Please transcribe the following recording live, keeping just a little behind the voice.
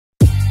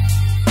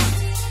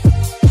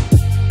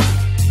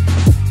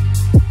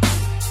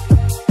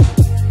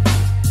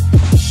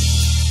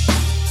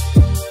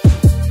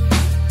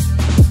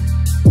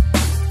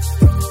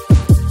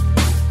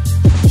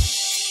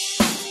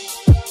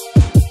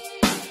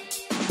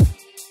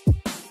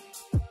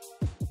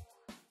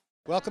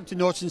Welcome to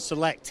Nordson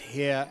Select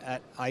here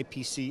at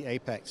IPC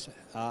Apex.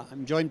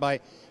 I'm joined by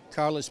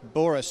Carlos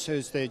Boris,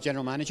 who's the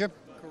General Manager.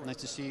 Correct. Nice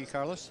to see you,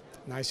 Carlos.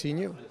 Nice seeing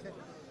you.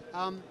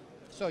 Okay.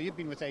 So you've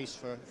been with ACE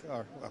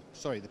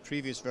the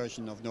previous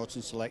version of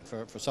Nordson Select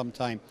for some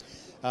time.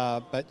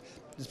 But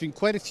there's been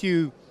quite a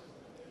few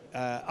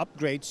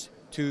upgrades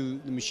to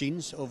the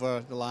machines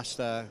over the last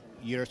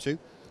year or two.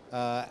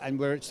 And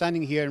we're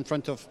standing here in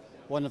front of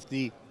one of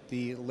the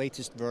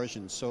latest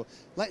versions. So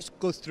let's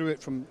go through it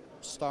from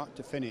start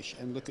to finish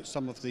and look at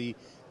some of the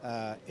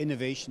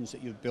innovations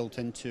that you've built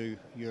into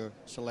your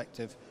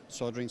selective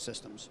soldering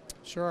systems.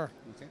 Sure.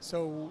 Okay.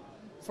 So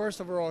first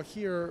of all,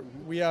 here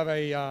we have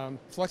a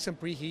flux and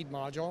preheat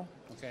module.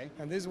 Okay.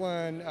 And this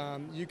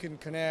one you can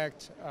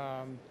connect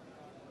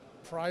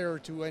prior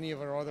to any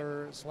of our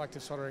other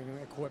selective soldering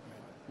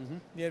equipment. Mm-hmm.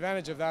 The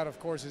advantage of that, of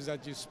course, is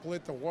that you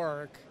split the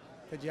work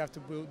that you have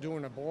to do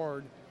on a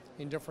board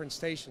in different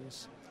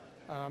stations.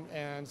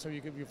 And so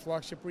you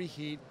flux your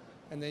preheat,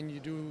 and then you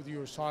do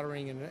your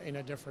soldering in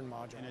a different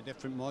module. In a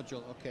different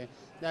module, okay.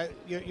 Now,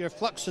 your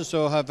Fluxers,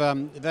 though, have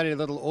very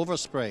little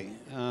overspray.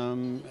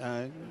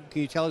 Can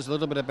you tell us a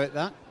little bit about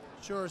that?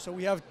 Sure, so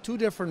we have two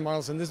different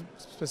models, and this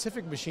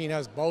specific machine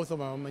has both of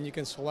them, and you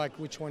can select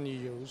which one you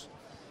use.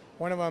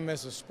 One of them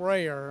is a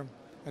sprayer,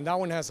 and that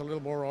one has a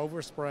little more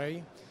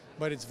overspray,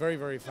 but it's very,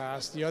 very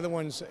fast. The other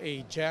one's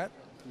a jet,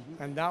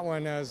 and that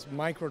one has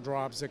micro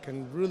drops that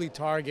can really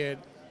target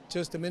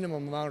just the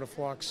minimum amount of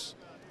flux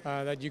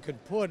that you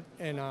could put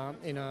in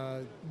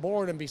a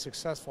board and be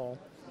successful.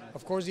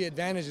 Of course, the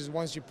advantage is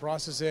once you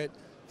process it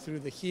through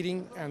the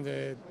heating and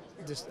the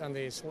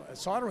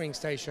soldering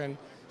station,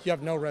 you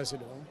have no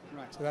residue.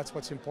 Right. So that's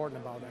what's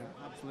important about it.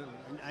 Absolutely,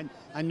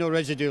 and no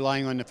residue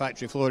lying on the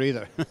factory floor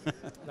either.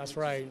 That's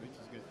right. Which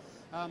is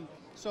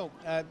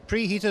good.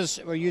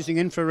 Preheaters, we're using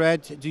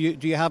infrared. Do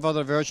you have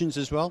other versions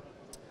as well?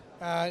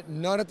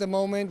 Not at the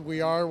moment.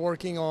 We are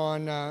working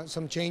on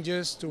some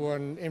changes to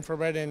an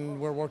infrared, and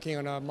we're working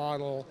on a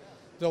model.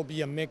 There'll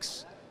be a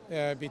mix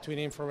between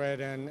infrared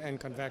and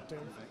convective,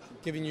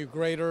 giving you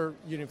greater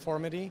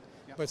uniformity,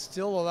 but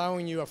still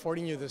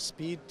affording you the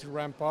speed to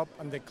ramp up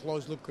and the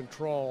closed loop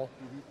control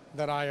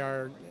that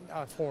IR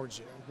affords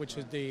you, which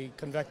is the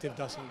convective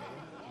doesn't do.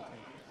 Okay.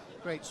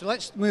 Great, so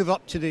let's move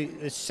up to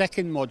the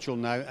second module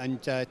now and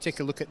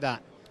take a look at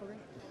that.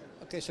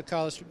 Okay, so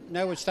Carlos,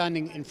 now we're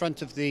standing in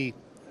front of the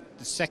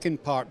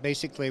second part,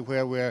 basically,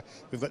 where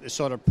we've got the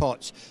solder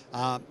pots.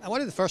 And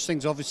one of the first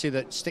things, obviously,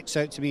 that sticks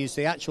out to me is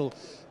the actual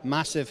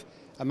massive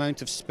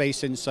amount of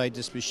space inside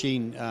this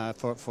machine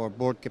for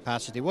board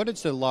capacity. What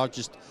is the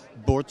largest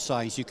board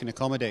size you can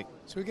accommodate?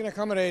 So we can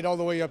accommodate all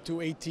the way up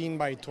to 18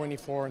 by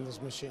 24 in this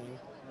machine.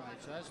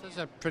 Right, so that's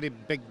a pretty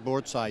big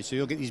board size, so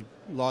you'll get these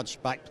large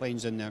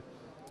backplanes in there.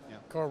 Yeah.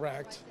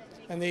 Correct.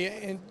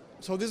 And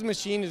so this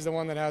machine is the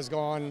one that has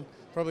gone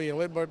probably a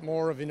little bit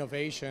more of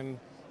innovation,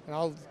 and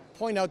I'll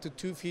point out to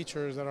two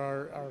features that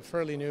are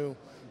fairly new.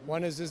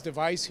 One is this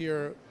device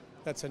here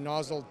that's a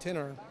nozzle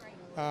tinner.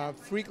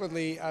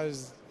 Frequently,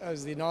 as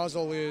the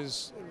nozzle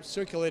is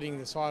circulating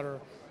the solder,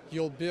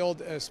 you'll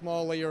build a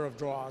small layer of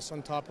dross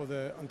on top of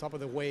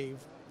the wave,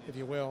 if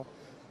you will.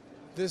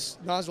 This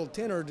nozzle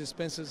tinner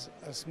dispenses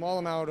a small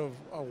amount of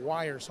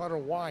solder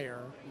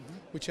wire,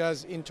 which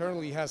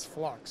internally has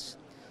flux.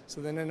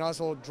 So then the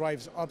nozzle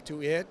drives up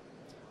to it,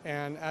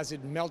 and as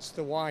it melts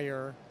the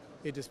wire,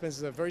 it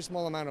dispenses a very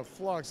small amount of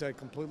flux that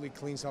completely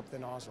cleans up the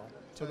nozzle.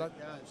 So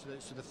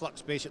so the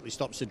flux basically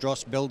stops the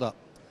dross buildup.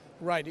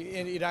 Right,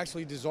 and it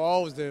actually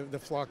dissolves the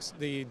flux,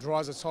 the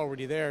dross that's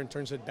already there, and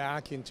turns it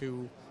back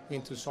into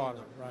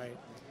solder. Right.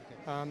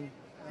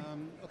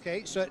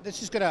 Okay. So this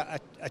has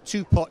got a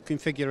two-pot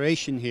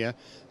configuration here.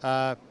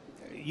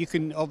 You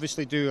can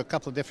obviously do a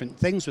couple of different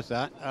things with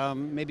that.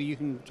 Maybe you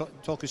can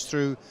talk us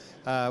through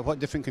what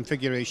different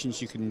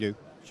configurations you can do.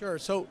 Sure.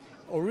 So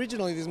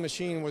originally this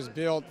machine was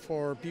built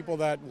for people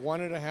that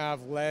wanted to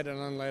have lead and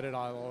unleaded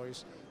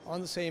alloys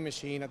on the same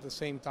machine at the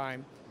same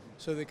time,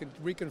 so they could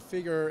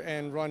reconfigure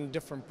and run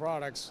different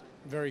products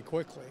very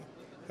quickly.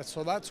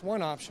 So that's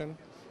one option,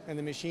 and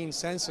the machine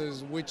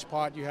senses which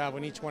pot you have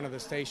on each one of the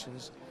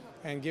stations,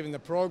 and given the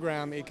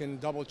program, it can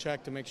double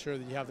check to make sure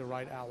that you have the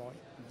right alloy.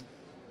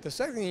 The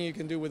second thing you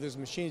can do with this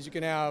machine is you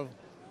can have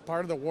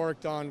part of the work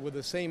done with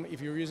the same,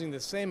 if you're using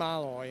the same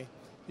alloy,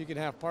 you can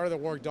have part of the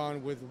work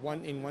done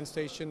in one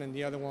station and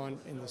the other one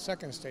in the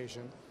second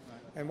station.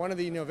 Right. And one of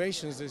the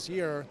innovations this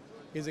year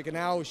is it can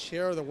now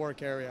share the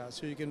work area.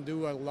 So you can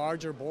do a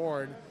larger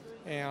board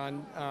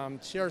and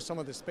share some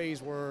of the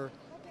space where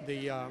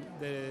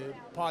the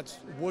pots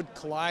would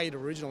collide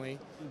originally,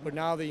 but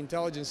now the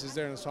intelligence is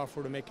there in the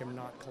software to make them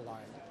not collide.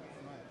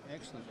 Right.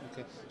 Excellent.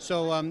 Okay.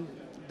 So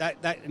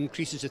that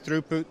increases the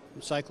throughput,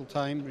 cycle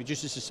time,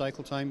 reduces the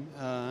cycle time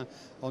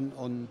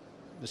on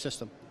the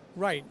system.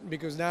 Right,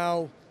 because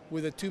now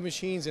with the two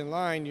machines in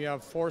line, you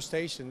have 4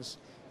 stations,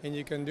 and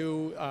you can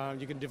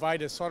divide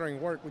the soldering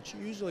work, which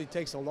usually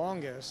takes the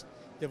longest,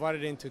 divide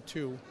it into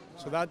 2.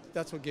 So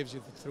that's what gives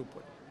you the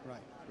throughput. Right.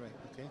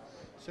 Okay.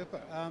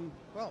 Super.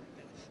 Well,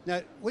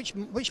 now,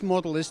 which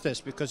model is this?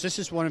 Because this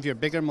is one of your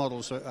bigger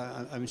models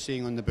I'm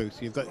seeing on the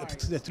booth. You've got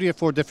the 3 or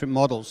 4 different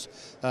models.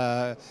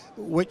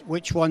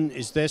 Which one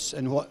is this,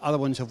 and what other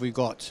ones have we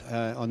got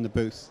on the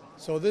booth?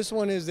 So this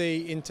one is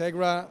the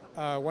Integra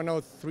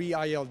 103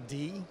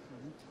 ILD,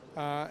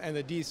 and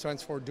the D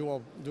stands for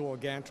dual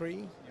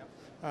gantry.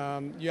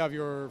 Yep. You have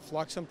your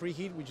flux and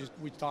preheat, which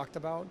we talked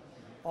about.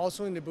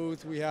 Also in the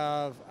booth, we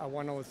have a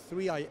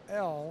 103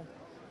 IL,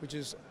 which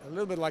is a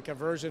little bit like a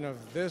version of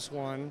this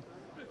one,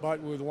 but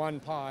with one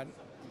pod.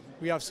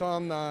 We have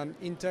some another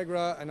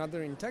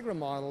Integra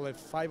model at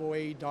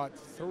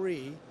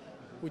 508.3,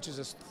 which is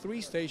a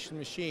 3-station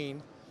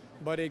machine,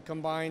 but it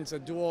combines a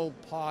dual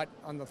pot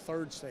on the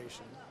 3rd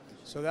station.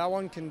 So that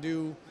one can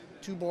do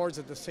 2 boards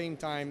at the same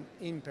time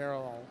in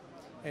parallel.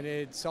 And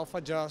it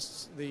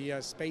self-adjusts the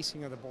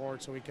spacing of the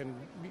board so it can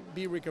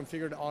be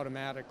reconfigured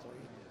automatically.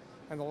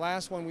 And the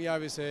last one we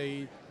have is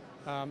a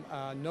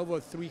Nova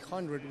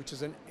 300, which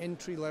is an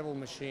entry-level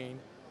machine,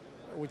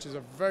 which is a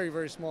very,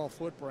 very small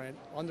footprint,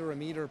 under a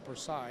meter per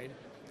side,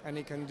 and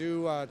it can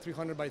do a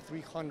 300 by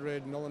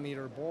 300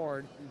 millimeter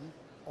board,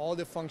 all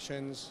the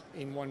functions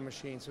in one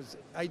machine. So it's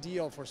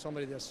ideal for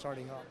somebody that's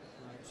starting up.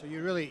 So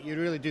you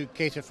really do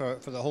cater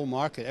for the whole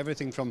market,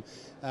 everything from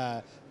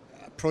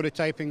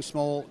prototyping,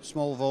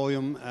 small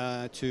volume,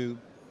 to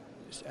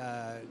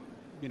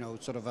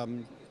sort of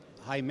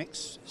high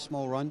mix,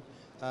 small run,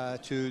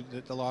 to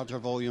the larger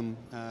volume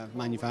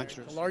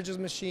manufacturers. The largest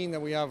machine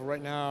that we have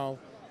right now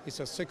is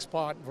a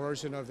 6-pot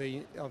version of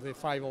the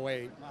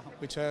 508, wow,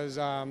 which has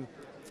 5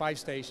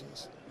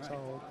 stations. Right.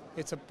 So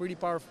it's a pretty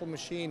powerful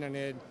machine, and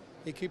it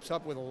keeps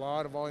up with a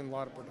lot of volume, a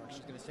lot of production. I was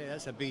going to say,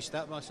 that's a beast.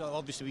 That must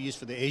obviously be used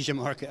for the Asia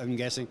market, I'm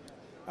guessing.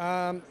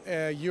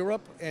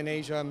 Europe and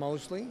Asia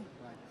mostly.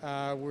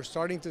 Right. We're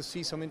starting to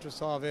see some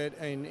interest of it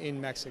in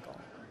Mexico.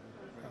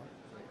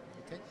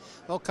 Okay.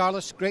 Well,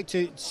 Carlos, great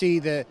to see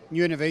the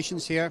new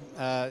innovations here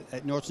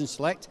at Nordson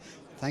Select.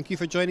 Thank you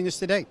for joining us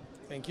today.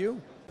 Thank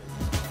you.